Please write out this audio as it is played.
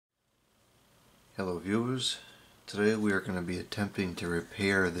Hello viewers, today we are going to be attempting to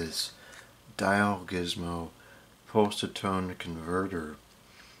repair this DialGizmo push-to-tone converter.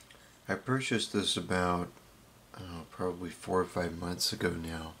 I purchased this about probably 4 or 5 months ago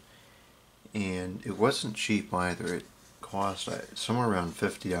now, and it wasn't cheap either. It cost somewhere around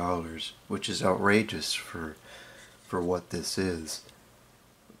 $50, which is outrageous for what this is.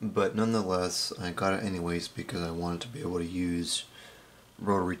 But nonetheless, I got it anyways because I wanted to be able to use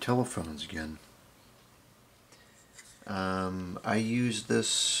rotary telephones again. I used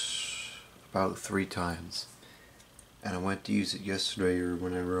this about 3 times, and I went to use it yesterday or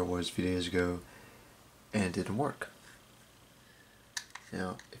whenever it was, a few days ago, and it didn't work.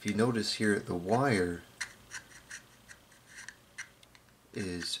 Now, if you notice here, the wire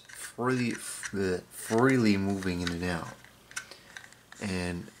is freely moving in and out,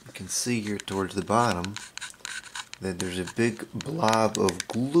 and you can see here towards the bottom that there's a big blob of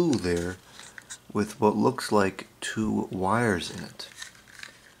glue there with what looks like 2 wires in it.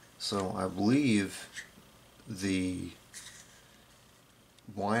 So I believe the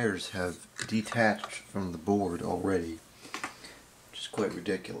wires have detached from the board already, which is quite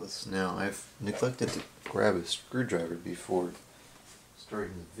ridiculous. Now, I've neglected to grab a screwdriver before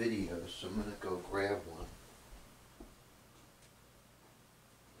starting the video, so I'm going to go grab one.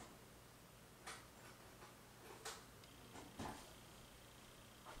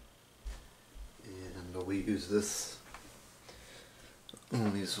 We use one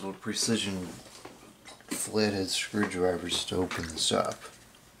of these little precision flathead screwdrivers to open this up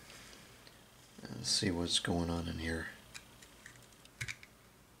and see what's going on in here.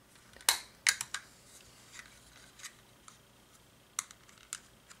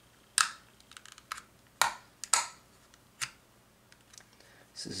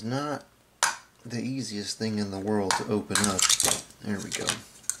 This is not the easiest thing in the world to open up. There we go.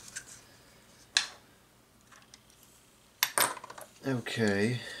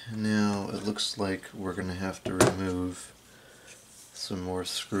 Okay, now it looks like we're going to have to remove some more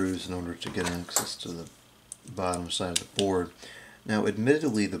screws in order to get access to the bottom side of the board. Now,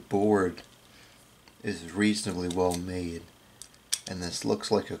 admittedly, the board is reasonably well made, and this looks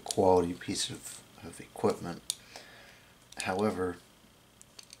like a quality piece of equipment. However,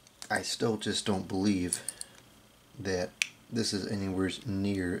 I still just don't believe that this is anywhere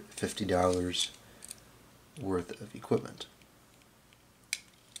near $50 worth of equipment.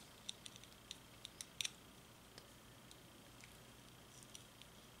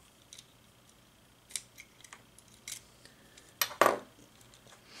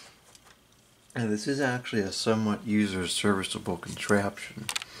 And this is actually a somewhat user-serviceable contraption.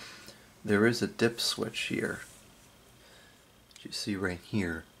 There is a dip switch here, which you see right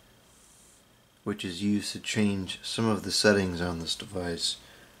here, which is used to change some of the settings on this device.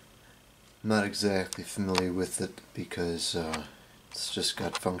 I'm not exactly familiar with it because it's just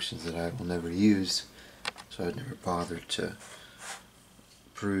got functions that I will never use, so I've never bothered to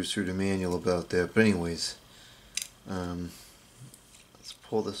peruse through the manual about that. But anyways, let's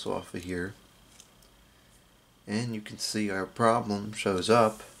pull this off of here. And you can see our problem shows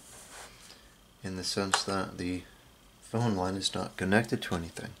up in the sense that the phone line is not connected to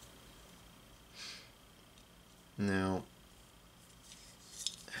anything. Now,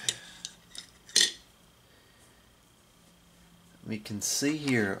 we can see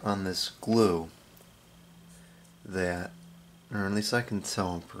here on this glue that, or at least I can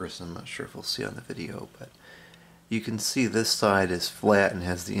tell in person, I'm not sure if we'll see on the video, but you can see this side is flat and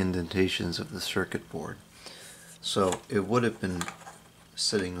has the indentations of the circuit board. So it would have been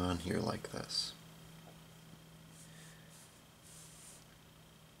sitting on here like this.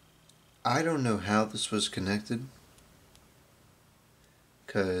 I don't know how this was connected,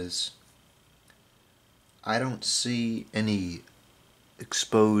 because I don't see any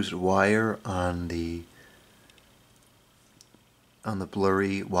exposed wire on the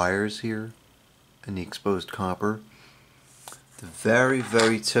blurry wires here, any exposed copper. The very,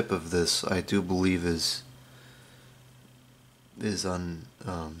 very tip of this, I do believe, is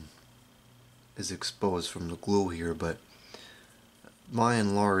exposed from the glue here, but by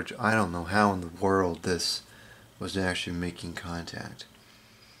and large, I don't know how in the world this was actually making contact.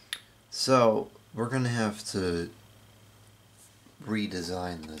 So we're going to have to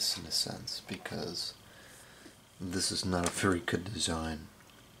redesign this in a sense, because this is not a very good design.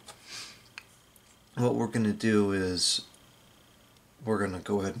 What we're going to do is we're going to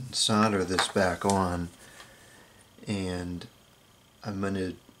go ahead and solder this back on, and I'm going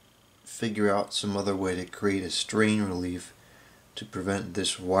to figure out some other way to create a strain relief to prevent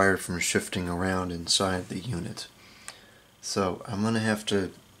this wire from shifting around inside the unit. So I'm going to have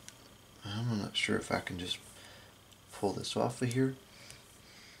to, I'm I'm not sure if I can just pull this off of here.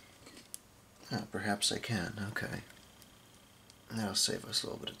 Perhaps I can. Okay. That'll save us a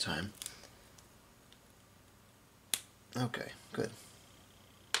little bit of time. Okay, good.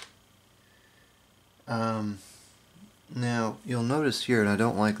 Now, you'll notice here, and I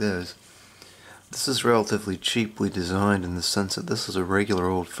don't like this is relatively cheaply designed in the sense that this is a regular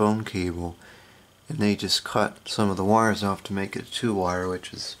old phone cable, and they just cut some of the wires off to make it a 2-wire,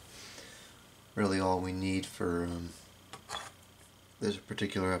 which is really all we need for this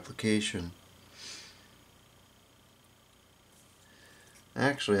particular application.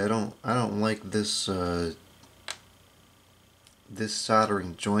 Actually, I don't like this this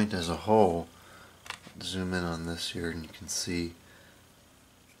soldering joint as a whole. Zoom in on this here and you can see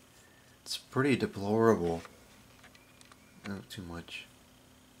it's pretty deplorable. Not too much.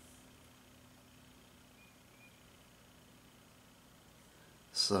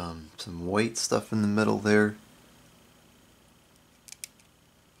 Some white stuff in the middle there.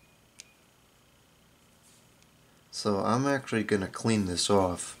 So I'm actually going to clean this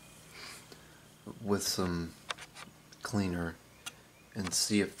off with some cleaner and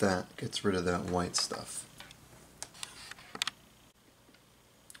see if that gets rid of that white stuff.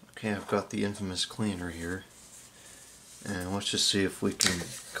 Okay, I've got the infamous cleaner here, and let's just see if we can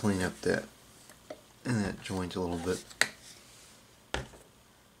clean up that joint a little bit.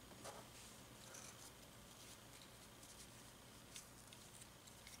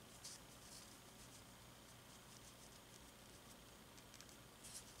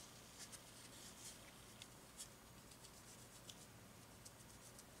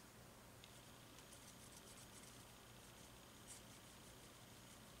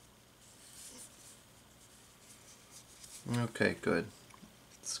 Okay, good.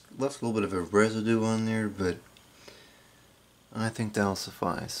 It's left a little bit of a residue on there, but I think that'll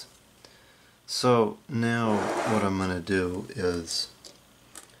suffice. So now what I'm going to do is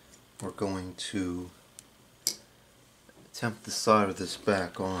we're going to attempt to solder this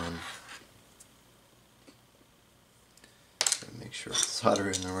back on. Make sure I solder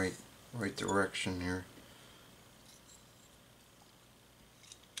in the right direction here.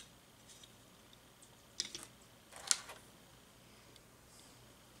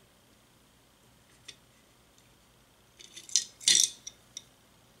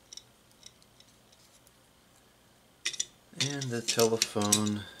 And the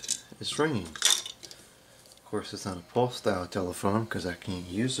telephone is ringing. Of course, it's not a pulse style telephone because I can't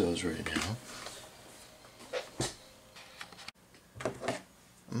use those right now.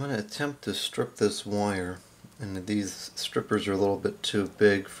 I'm going to attempt to strip this wire, and these strippers are a little bit too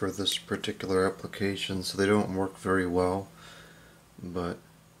big for this particular application, so they don't work very well, but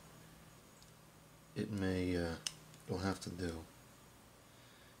it'll have to do.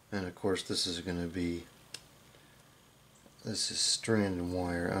 And of course this is stranded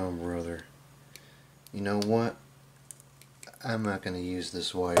wire. Oh brother. You know what? I'm not going to use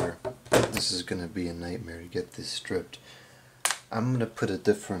this wire. This is going to be a nightmare to get this stripped. I'm going to put a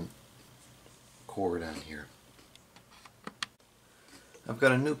different cord on here. I've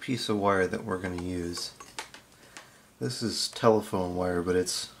got a new piece of wire that we're going to use. This is telephone wire, but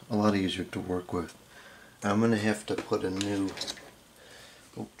it's a lot easier to work with. I'm going to have to put a new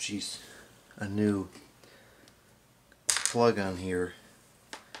plug on here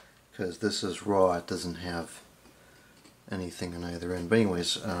because this is raw. It doesn't have anything on either end. But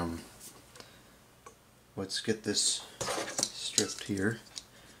anyways, let's get this stripped here.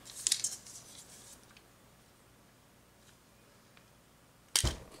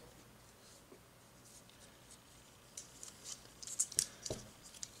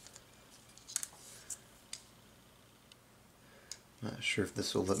 Not sure if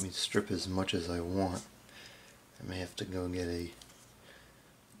this will let me strip as much as I want. I may have to go get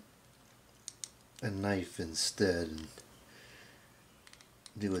a knife instead and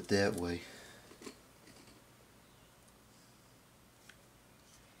do it that way.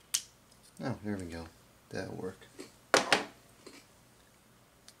 Oh, there we go. That'll work.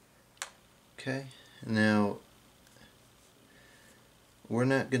 Okay, now we're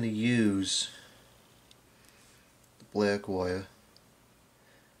not going to use the black wire,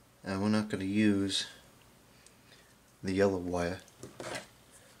 and we're not going to use the yellow wire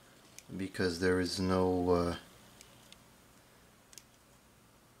because there is no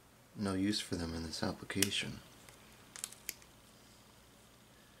use for them in this application.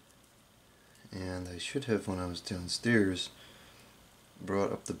 And I should have, when I was downstairs,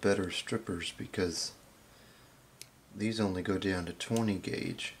 brought up the better strippers because these only go down to 20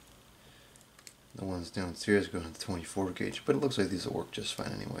 gauge. The ones downstairs go down to 24 gauge, but it looks like these will work just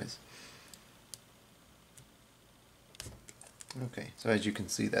fine anyways. Okay, so as you can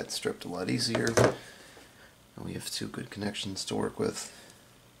see, that's stripped a lot easier. And we have two good connections to work with.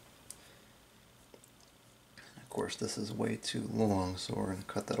 Of course, this is way too long, so we're going to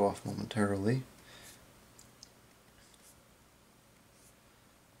cut that off momentarily.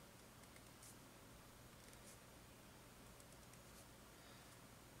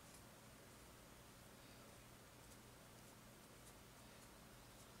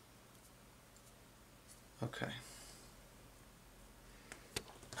 Okay.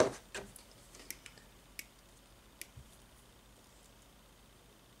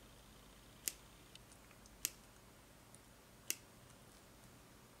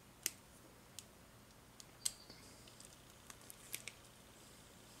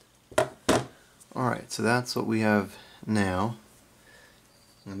 Alright, so that's what we have now.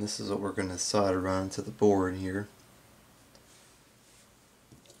 And this is what we're going to solder onto the board here.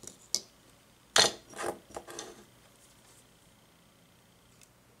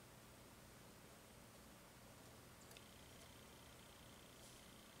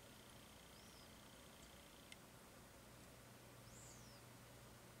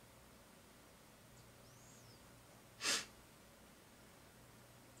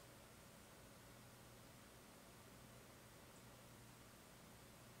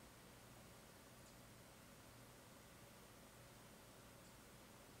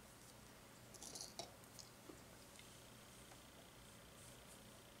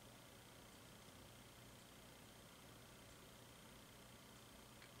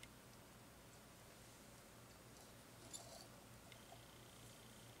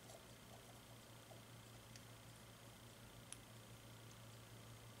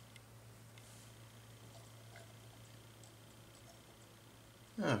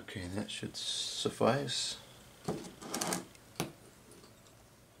 Okay, that should suffice.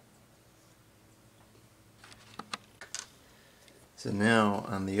 So now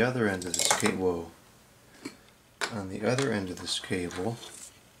on the other end of this cable,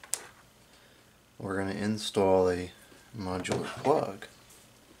 we're going to install a modular plug.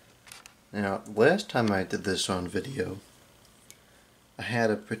 Now, last time I did this on video, I had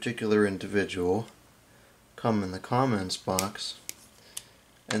a particular individual come in the comments box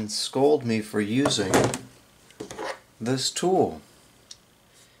and scold me for using this tool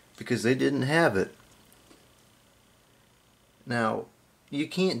because they didn't have it. Now, you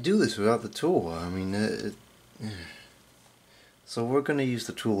can't do this without the tool. I mean, so we're going to use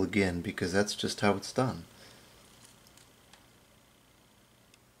the tool again because that's just how it's done.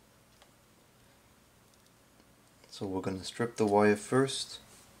 So we're going to strip the wire first,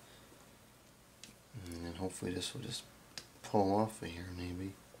 and then hopefully this will just pull off of here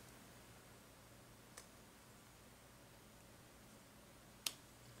maybe.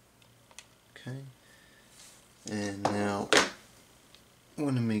 Okay, and now I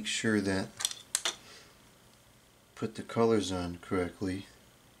want to make sure that put the colors on correctly,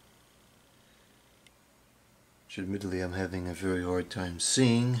 which admittedly I'm having a very hard time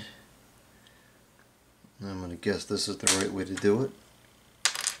seeing. I'm going to guess this is the right way to do it.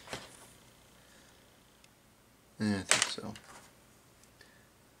 Yeah, I think so.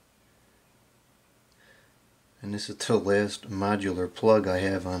 And this is the last modular plug I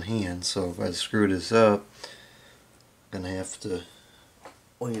have on hand, so if I screw this up, I'm going to have to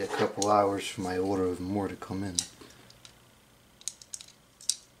wait a couple hours for my order of more to come in.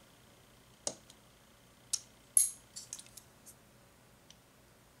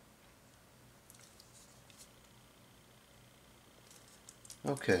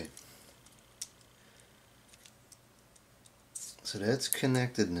 Okay. So that's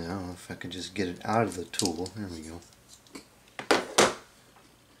connected now. If I can just get it out of the tool. There we go.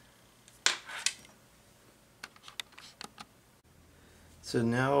 So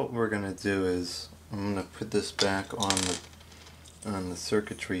now what we're going to do is I'm going to put this back on the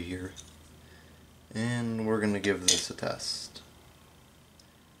circuitry here, and we're going to give this a test.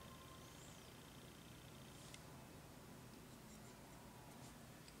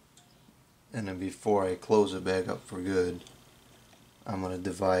 And then before I close it back up for good, I'm going to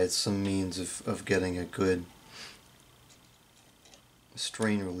devise some means of getting a good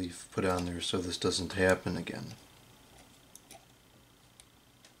strain relief put on there so this doesn't happen again.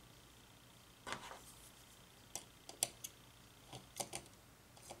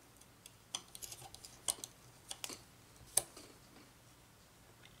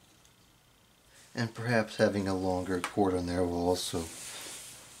 And perhaps having a longer cord on there will also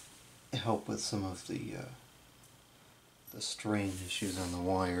help with some of the strain issues on the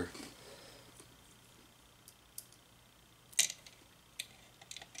wire.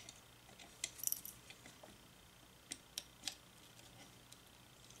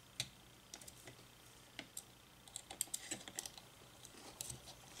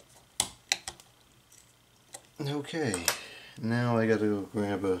 Okay, now I gotta go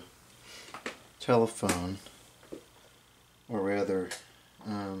grab a telephone, or rather,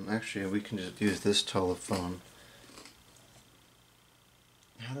 actually we can just use this telephone.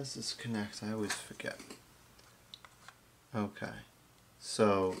 How does this connect? I always forget. Okay,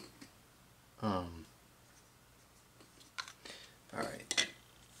 so, alright,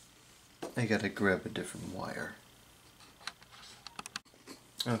 I gotta grab a different wire.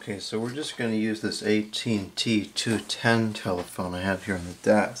 Okay, so we're just going to use this AT&T 210 telephone I have here on the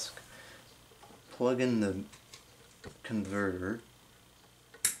desk. Plug in the converter.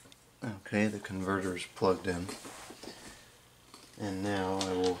 Okay, the converter is plugged in. And now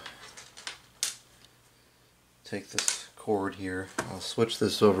I will take this cord here. I'll switch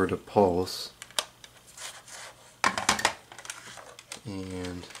this over to pulse. And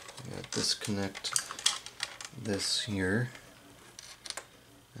I gotta disconnect this here.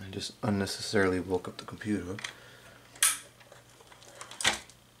 I just unnecessarily woke up the computer.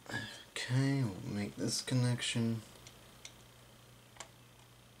 Okay, we'll make this connection.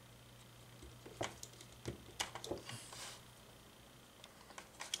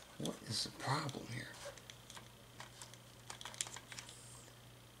 What is the problem here?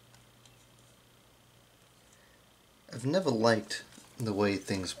 I've never liked the way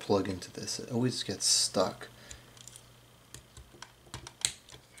things plug into this. It always gets stuck.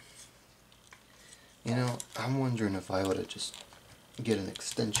 You know, I'm wondering if I ought to just get an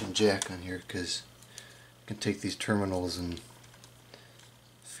extension jack on here, because I can take these terminals and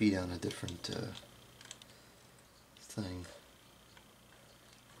feed on a different thing.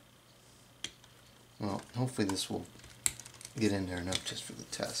 Well, hopefully this will get in there enough just for the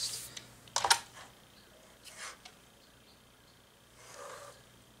test.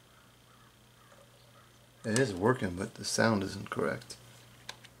 It is working, but the sound isn't correct.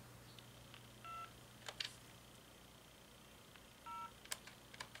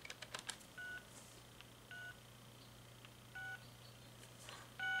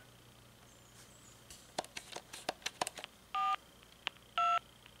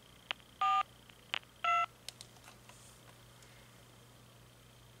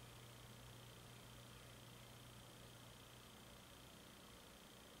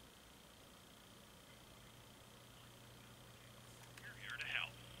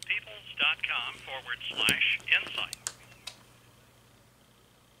 Peoples.com/insight.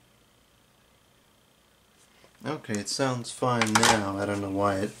 Okay, it sounds fine now. I don't know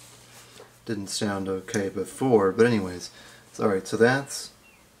why it didn't sound okay before, but anyways, it's alright. So that's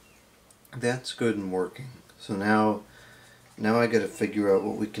good and working. So now I got to figure out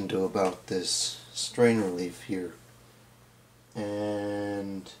what we can do about this strain relief here.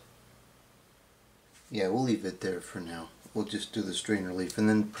 And yeah, we'll leave it there for now. We'll just do the strain relief, and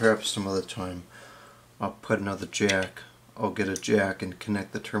then perhaps some other time I'll put another jack. I'll get a jack and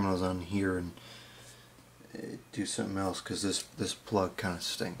connect the terminals on here and do something else, because this plug kind of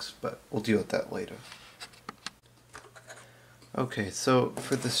stinks, but we'll deal with that later. Okay, so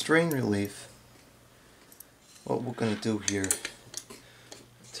for the strain relief, what we're going to do here,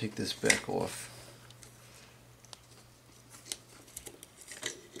 take this back off.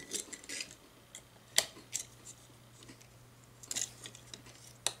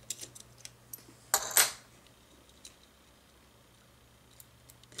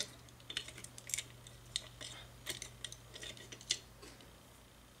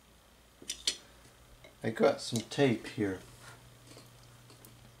 I got some tape here,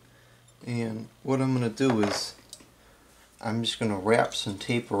 and what I'm going to do is I'm just going to wrap some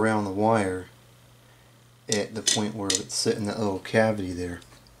tape around the wire at the point where it's sitting in that little cavity there.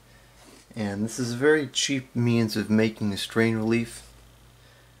 And this is a very cheap means of making a strain relief,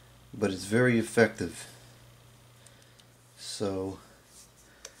 but it's very effective. So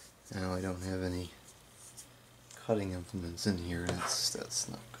now I don't have any cutting implements in here. That's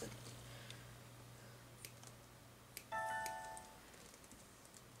not good.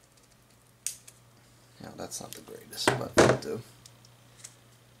 Now that's not the greatest, but that'll do.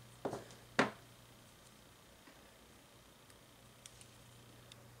 Of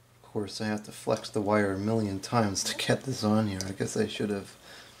course, I have to flex the wire a million times to get this on here. I guess I should have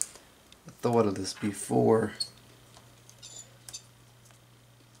thought of this before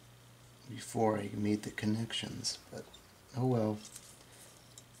I made the connections, but oh well.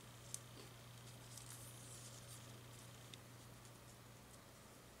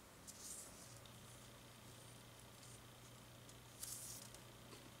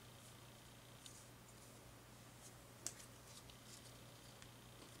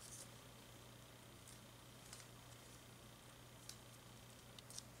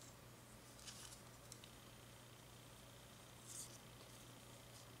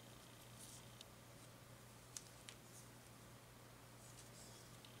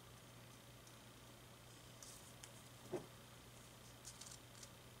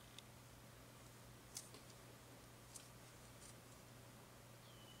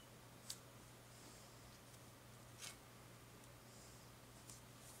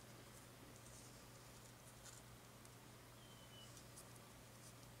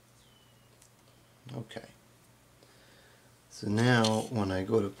 So now when I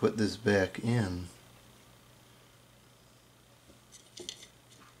go to put this back in,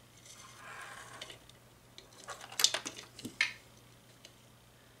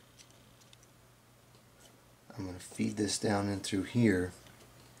 I'm going to feed this down in through here,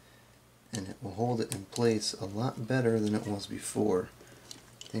 and it will hold it in place a lot better than it was before.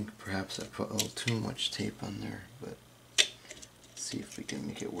 I think perhaps I put a little too much tape on there, but let's see if we can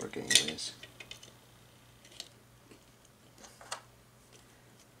make it work anyways.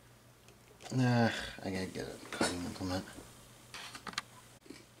 Nah, I gotta get a cutting implement.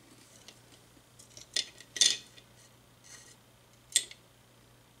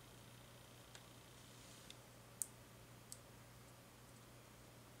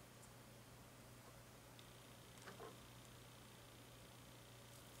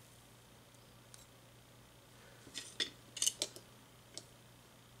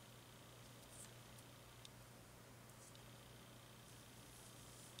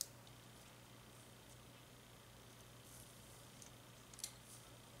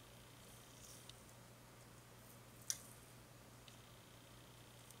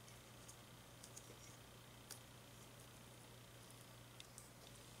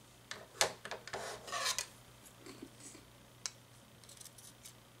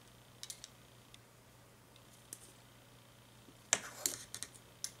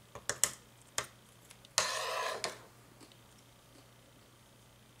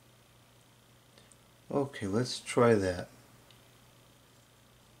 Okay, let's try that.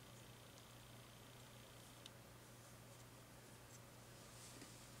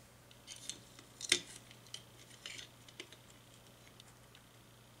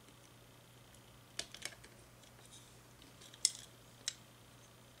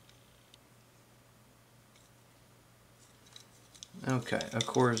 Okay, of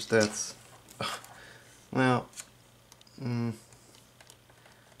course that's, well,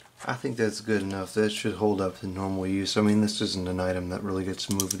 I think that's good enough. That should hold up to normal use. I mean, this isn't an item that really gets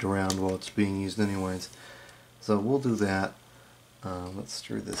moved around while it's being used anyways. So we'll do that. Let's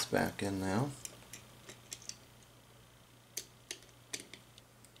screw this back in now.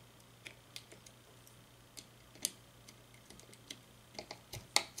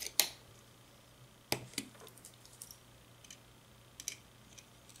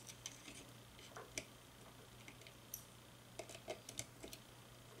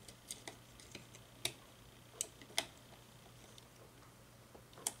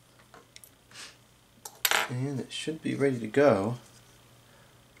 And it should be ready to go.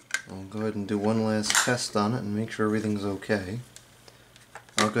 I'll go ahead and do one last test on it and make sure everything's okay.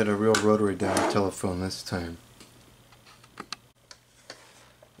 I'll get a real rotary dial telephone this time.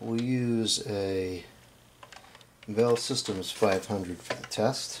 We'll use a Bell Systems 500 for the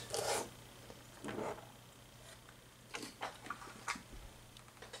test.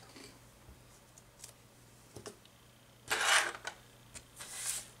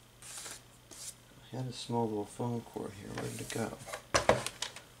 I had a small little phone cord here ready to go.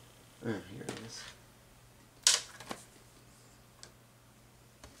 Here it is.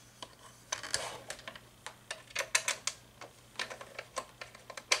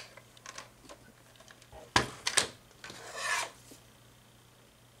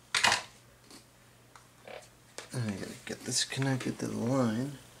 I gotta get this connected to the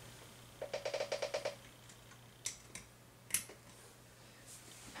line.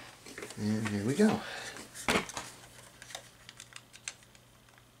 And here we go.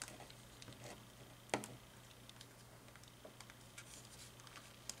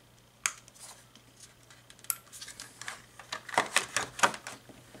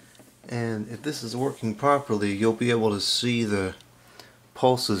 And if this is working properly, you'll be able to see the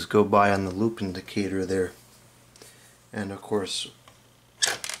pulses go by on the loop indicator there. And of course,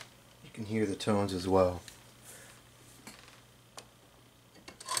 you can hear the tones as well.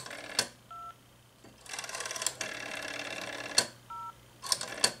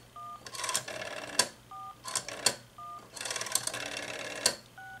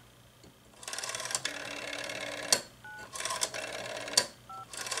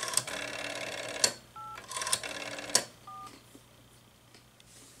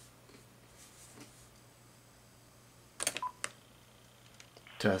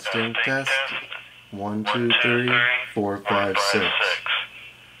 Testing, test. 1, 2, 3, 4, 5, 6.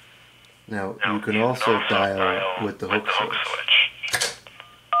 Now, you can also dial with the hook switch.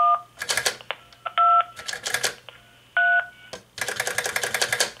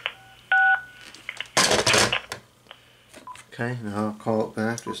 Okay, now I'll call it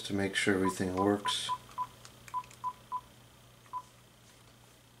back just to make sure everything works.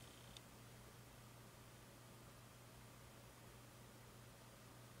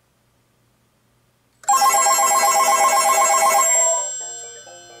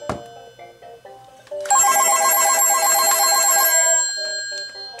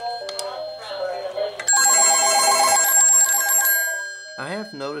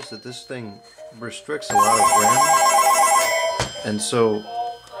 notice that this thing restricts a lot of REM, and so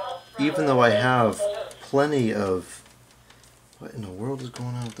even though I have plenty of, what in the world is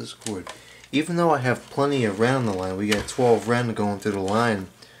going on with this cord? Even though I have plenty of REM on the line, we got 12 REM going through the line,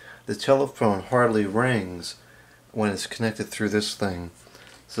 the telephone hardly rings when it's connected through this thing.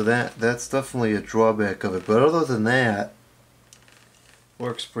 So that's definitely a drawback of it. But other than that,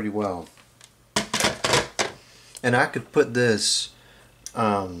 works pretty well. And I could put this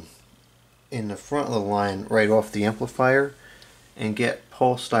in the front of the line right off the amplifier and get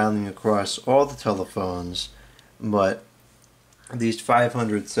pulse styling across all the telephones, but these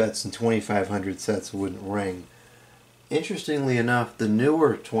 500 sets and 2500 sets wouldn't ring. Interestingly enough, the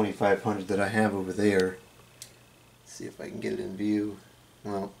newer 2500 that I have over there, let's see if I can get it in view.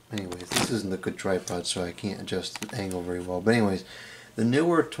 Well, anyways, this isn't a good tripod, so I can't adjust the angle very well. But anyways, the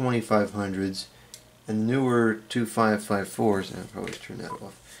newer 2500s and newer 2554s, I'll probably turn that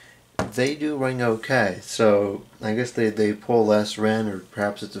off, they do ring okay. So I guess they pull less REM, or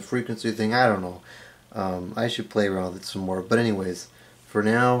perhaps it's a frequency thing, I don't know. I should play around with it some more. But anyways, for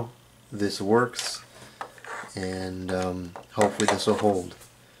now, this works, and hopefully this will hold.